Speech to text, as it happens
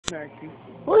smack you.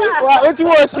 What you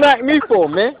want to smack me for,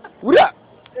 man? What up?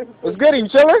 What's good? You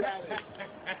chilling?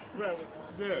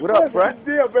 What up, Fred?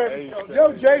 Deal, baby.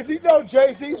 Yo, Jay-Z, no,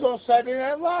 Jay-Z's on Saturday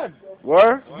Night Live.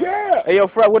 Word? Yeah. Hey, yo,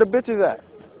 Fred, where the bitches at?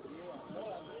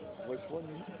 Which one?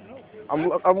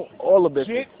 I'm all the bitches.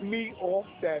 Get me off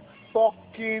that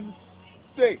fucking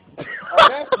thing.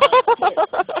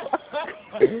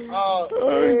 Oh, that's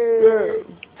my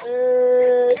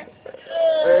shit.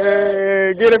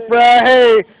 Hey, get it, Fred.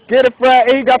 Hey, get it, Fred.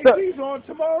 Hey, he got the. He's on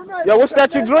tomorrow night. Yo, what's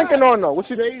that you drinking on though? What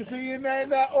you? Jay-Z and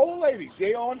that old lady.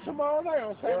 They on tomorrow night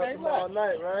on Saturday Night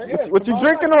Live. Right? Yeah, What you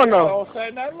drinking on though? On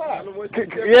Saturday Night Live.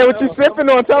 Yeah, what you sipping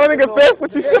on? Tell a nigga, Fifth,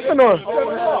 what you sipping on?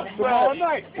 Tomorrow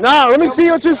night. Nah, let me see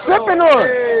what you sipping on.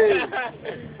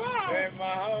 Hey, my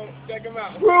home, check him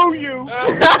out. Screw you.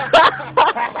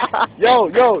 Yo,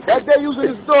 that day you was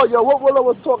in the store, yo, what Willow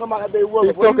was talking about that day, Willow?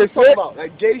 He What he was talking talking shit? about?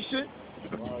 That gay shit?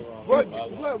 What?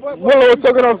 Willow was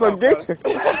talking on some gay shit.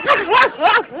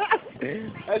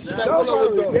 That shit that Don't Willow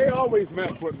was worry, doing. they always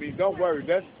mess with me. Don't worry,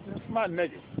 that's my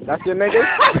nigga. That's your nigga?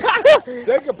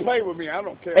 They can play with me. I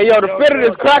don't care. Hey, yo, the fitted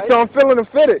is cracked, so I'm feeling the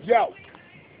fitted. Yo,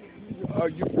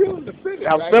 you feeling the fitted?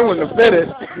 I'm right? feeling the fitted.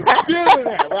 You feeling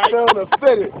that, right? Feeling the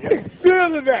fitted.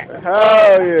 Feeling that.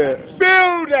 Hell yeah.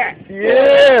 Feel that.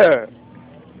 Yeah.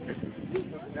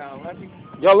 Now let me.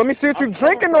 Yo, let me see what you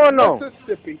drinking on though.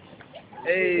 Mississippi.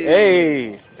 Hey.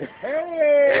 Hey. Hey.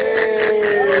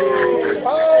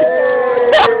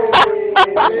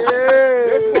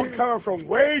 This one coming from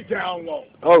way down low.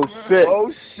 Oh shit.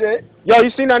 Oh shit. Yo,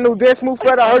 you seen that new dance move,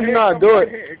 Fred? I heard you know how to do it.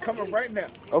 It's coming right now.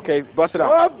 Okay, bust it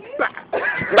out.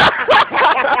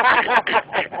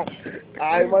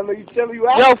 Alright, my nigga, tell you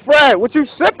out. Yo, Fred, what you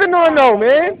sipping on though,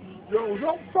 man? Yo,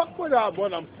 don't fuck with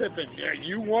what I'm sipping. Yeah,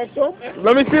 you want some?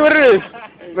 Let me see what it is.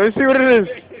 Let me see what it is.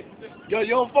 Yo, you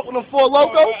don't fuck with the Four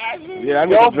Loko? Yeah, I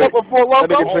You don't fuck with Four That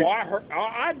Loko? nigga drink.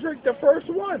 I drink the first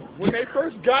one when they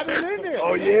first got it in there.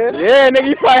 Oh, yeah? Yeah, nigga,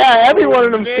 you probably had every one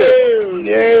of them shit.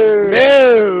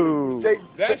 No.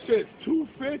 That shit's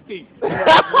 $2.50.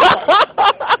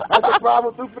 That's the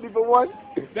problem, 250 for one?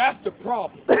 That's the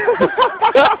problem.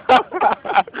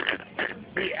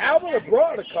 See, I would have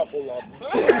brought a couple of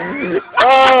them.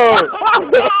 Oh.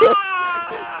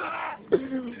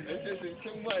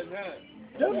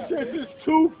 Them shit is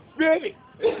 $2.50.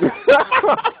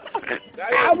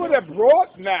 I would have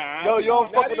brought now. Yo, you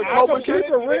don't fuck with the Cobra keep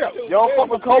it real. You don't fuck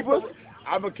with Cobras?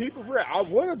 I'm gonna keep it real. I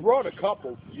would have brought a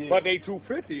couple, but they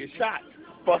 $2.50 a shot.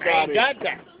 Fuck I out ain't of got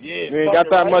that. Yeah. You ain't got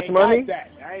that much money?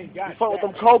 I ain't got You fuck with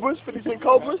that. them Cobras? 50 cent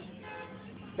Cobras?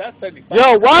 That's 75.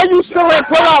 Yo, why you still ain't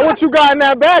pull out what you got in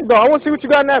that bag though? I want to see what you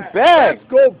got in that bag.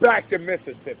 Let's go back to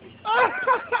Mississippi.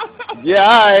 Yeah,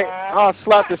 alright. I'll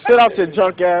slap the shit out your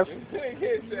drunk ass.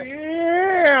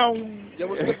 Yeah. Yo,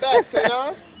 what's the bag, say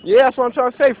nine? Yeah, that's what I'm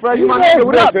trying to say, Fred. You my nigga.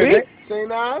 What up, B? Say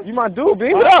nine? You my dude,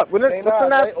 B. What up? What's Say in nine,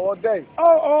 that? all day.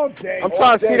 Oh, okay. I'm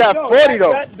trying to see that No, 40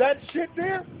 though. That shit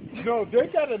there? No, they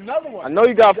got another one. I know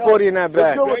you got 40 in that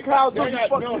bag. Yo, what Kyle do? They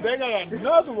got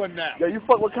another one now. Yo, you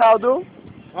fuck with Kyle do?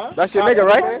 Huh? That's your nigga,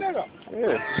 right? My nigga.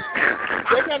 Yeah.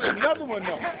 They got another one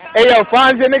though. Hey, yo,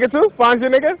 Fonz your nigga too? Fonz your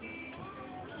nigga?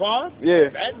 Fun? Yeah.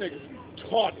 That nigga's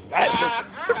taught. That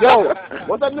nigga. Yo,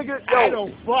 what's that nigga? I Yo,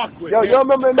 don't fuck with yo, him. you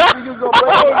remember that nigga you was gonna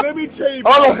Oh, break? let me tell you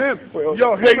Hold about on. him.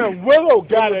 Yo, him and Willow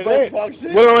got it in.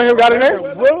 Willow and him got it Him in?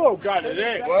 and Willow got it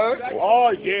in. What?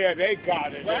 Oh, yeah, they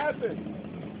got it in.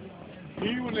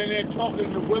 He was in there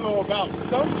talking to Willow about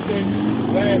some shit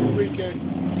last weekend,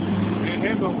 and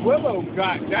him and Willow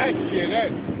got that shit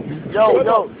in.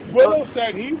 Willow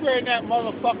said he ran that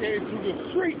motherfucker into the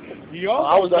street. He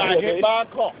also got hit by a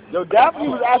car. Yo, Daphne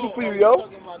was asking for you, yo.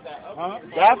 Huh?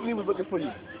 Daphne was looking for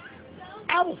you.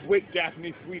 I was with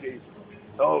Daphne 3 days.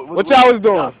 Oh, What y'all was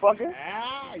doing? Fucking?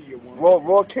 Ah, you want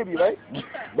Raw kitty, right?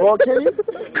 Raw kitty?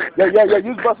 Yeah, you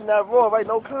was busting that raw, right?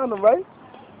 No condom, right?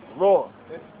 Raw.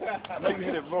 I know you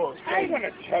hit it raw. I ain't gonna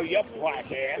tell you, black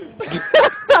ass.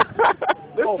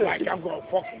 Oh, like I'm gonna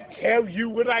fucking tell you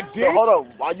what I did. So, hold on.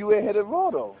 Why you ain't hit it raw,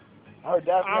 though? I heard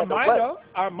Daphne had the wet.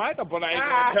 I might have, but I ain't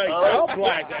gonna tell you,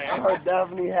 black I ass. heard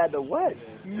Daphne had the wet.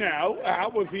 No, I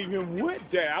was even with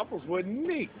that. I was with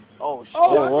Nick. Oh, shit.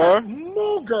 Oh, I what? got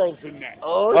more girls than that.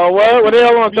 Oh, Oh, what? What the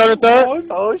hell on 33rd?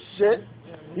 Oh, shit.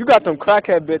 You got them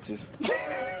crackhead bitches.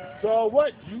 So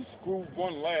what? You screwed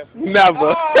one last week.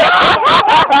 Never.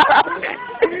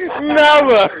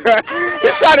 Never. He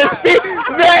tried to steam.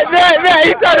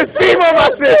 He tried to steam on my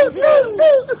shit.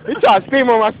 He tried to steam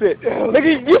on my shit.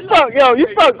 Nigga, you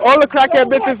fuck all the crackhead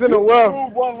bitches in the You world.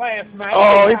 screwed one last night.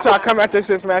 Oh, he tried to come at this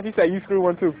shit, man. He said you screw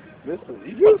one too. Listen,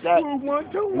 You screwed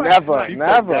one too. Never,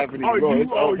 never.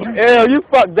 You You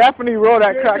fucked Daphne Roll,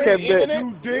 that crackhead bitch.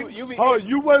 You did.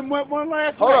 You wasn't with one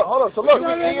last Hold night. on, hold on. So look, No.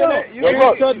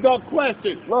 Answer the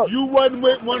question. Look. You wasn't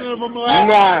with one of them last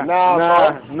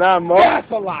night. Nah, Mo.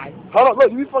 That's a lie. Hold on,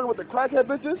 look, you be fucking with the crackhead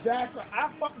bitches? I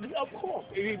fucking, of course.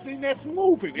 Anything that's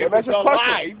moving. Yeah, If that's it's your question.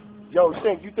 alive, Yo,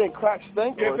 you think crack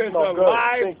stink or if it it's smell good?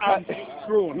 alive, I'm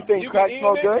screwing. You think crack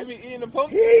smell good? He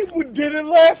did it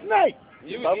last night.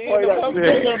 Look at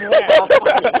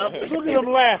him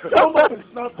laughing.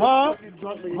 Huh?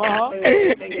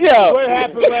 Yo. What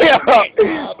happened last night?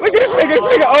 Look at this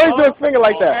nigga always do his finger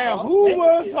like that. And who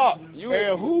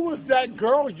was that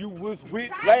girl you was with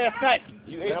last night?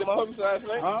 You ate the pussy last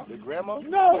night? Huh? The grandma?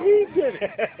 No, he didn't.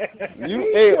 You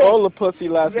ate all the pussy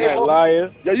last night,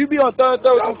 liar. Yo, you be on third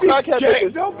with some crackhead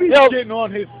bitches. Don't be getting on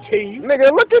his team.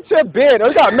 Nigga, look at your beard.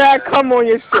 You got mad cum on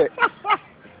your shit.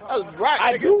 That's right,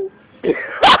 I do. Yeah,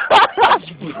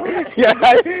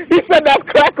 he said that's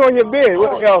crack on your beard. Yo,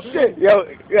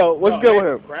 what's good with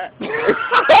him? Crack.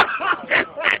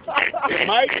 It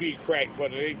might be crack,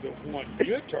 but it ain't the one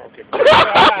you're talking about.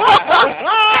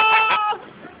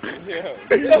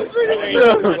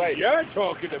 You're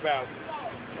talking about.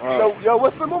 Yo,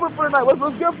 what's the movie for tonight? What's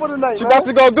good for tonight, You about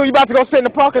to go do? You about to go sit in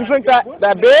the park and drink that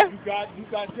beer? You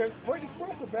got just Freddy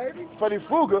Krueger, baby. Freddy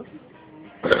Krueger?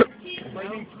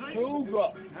 Freddy Krueger.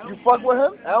 You fuck with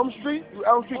him? Elm Street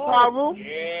Power Room?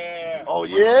 Yeah. Oh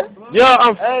yeah? Yo,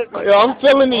 I'm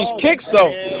feeling these kicks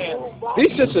though.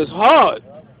 These shits is hard.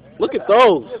 Look at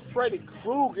those. It's Freddy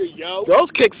Krueger, yo.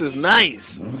 Those kicks is nice.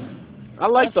 I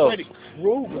like those. Freddy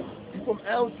Krueger. You from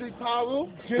Elm Street Power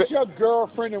Room? Just your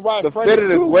girlfriend and wife. The Freddy fitted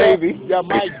is Krueger, wavy. You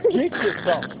might get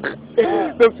yourself.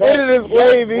 The fitted is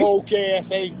wavy. Broke ass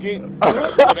ain't getting.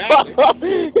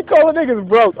 He calling niggas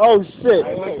broke. Oh shit.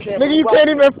 Nigga, you can't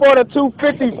even afford a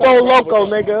 250 Four Loco,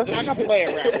 nigga. I can play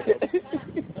around.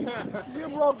 Your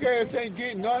broke ass ain't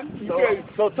getting nothing.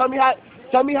 So tell me how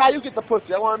you get the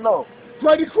pussy. I want to know.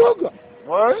 Freddy Krueger.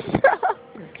 Word?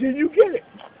 Can you get it?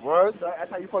 Word? That's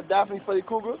how you fuck Daphne Freddy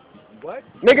Krueger? What?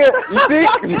 Nigga, you see?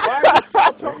 Why are you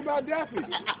talking about Daphne?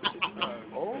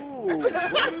 Oh,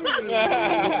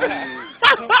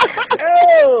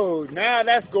 now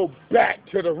let's go back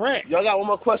to the rant. Y'all got one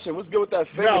more question. What's good with that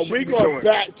finger No, shit we you be go doing?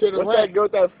 back to the What's rant. that good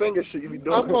with that finger shit you be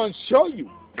doing? I'm going to show you.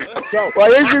 So, Why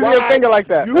you use your finger like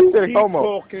that? You That's keep homo.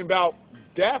 talking about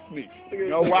Daphne. You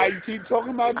know why you keep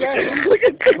talking about Daphne?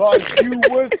 Because you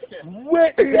was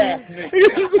with Daphne.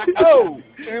 Oh,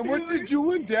 and what did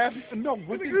you and Daphne? No,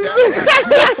 what did Daphne?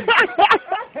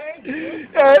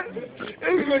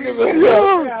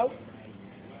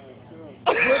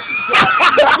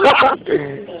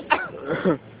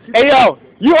 Hey yo,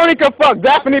 you only can fuck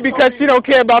Daphne because she don't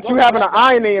care about you having an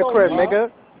iron in your crib,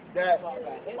 nigga. That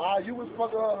you was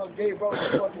fucking her gay brother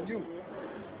was fucking you.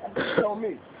 That's what you told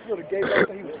me. You know the gay brother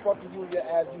said he was fucking you in your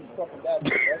ass, you was fucking that.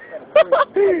 That's kind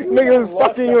of crazy. Nigga was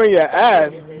fucking you in your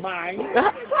ass. Mine.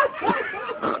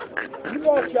 You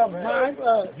lost your mind.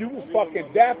 You was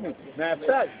fucking Daphne. Matter of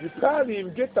fact, you probably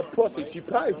didn't even get the pussy. She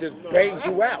probably just banged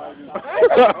you out.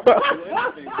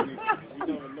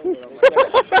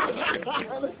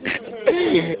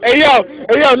 Hey yo,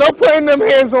 no putting them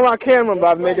hands on my camera,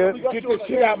 my nigga. Get the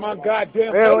shit out my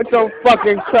goddamn Man, with your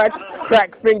fucking crack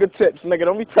fingertips, nigga.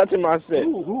 Don't be touching my shit.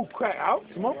 Who crack? I don't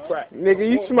smoke crack.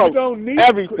 Nigga, you smoke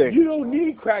everything. You don't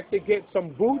need crack to get some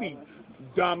booty,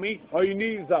 dummy. All you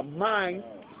need is a mind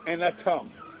and a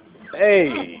tongue.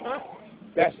 Hey.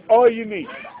 That's all you need.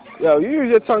 Yo, you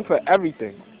use your tongue for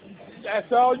everything.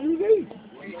 That's all you need.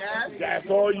 That's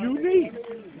all you need.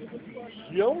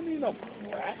 You don't need no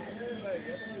crack.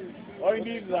 All you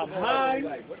need is a mind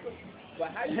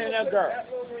and a girl.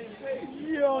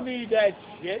 You don't need that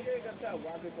shit.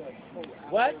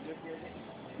 What?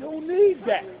 You don't need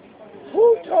that.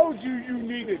 Who told you you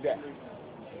needed that?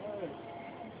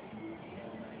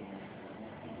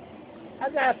 I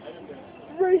got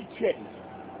 3 chicks.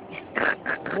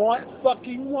 Want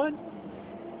fucking one?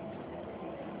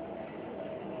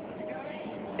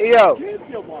 Hey, yo. Give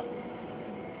you one.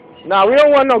 Nah, we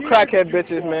don't want no crackhead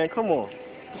bitches, man. Come on.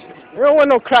 We don't want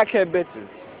no crackhead bitches.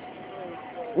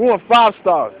 We want 5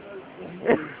 stars.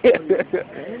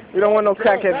 We don't want no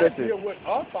crackhead bitches.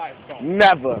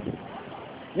 Never.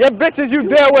 Your bitches you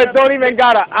deal with don't even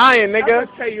got an iron, nigga. I'm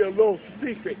gonna tell you a little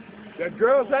secret. The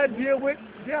girls I deal with,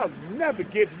 they'll never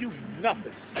give you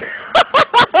nothing.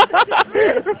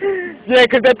 Yeah,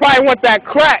 'cause they probably want that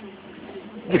crack.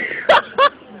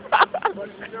 But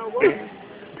you know what?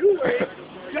 You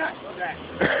ain't got that.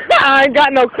 I ain't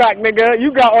got no crack, nigga.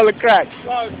 You got all the crack.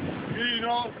 Because, you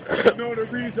know the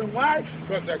reason why?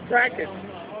 Because the crack is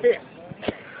here.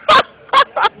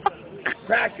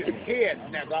 Crack his head,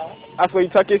 nigga. That's where you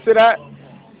tuck your shit at?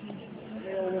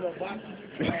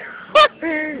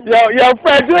 yo,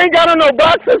 Fred, you ain't got on no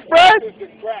boxes, Fred?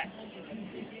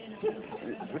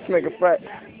 This nigga Fred.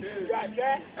 You got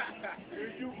that?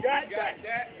 You got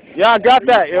that? Yeah, I got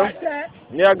that, yo. Got that?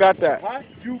 Yeah, I got that. Huh?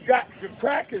 You got the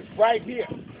crack is right here.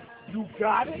 You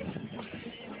got it?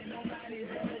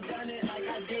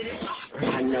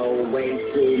 I know way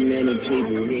too many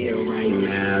people here right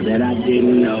now that I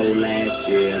didn't know last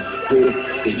year. Who the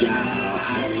f*** is y'all?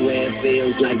 I swear it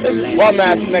feels like the last bum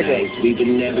ass few nigga. nights. We've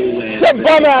been everywhere. Get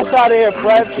bum ass out of here,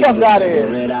 Fred. Fuck out of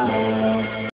here.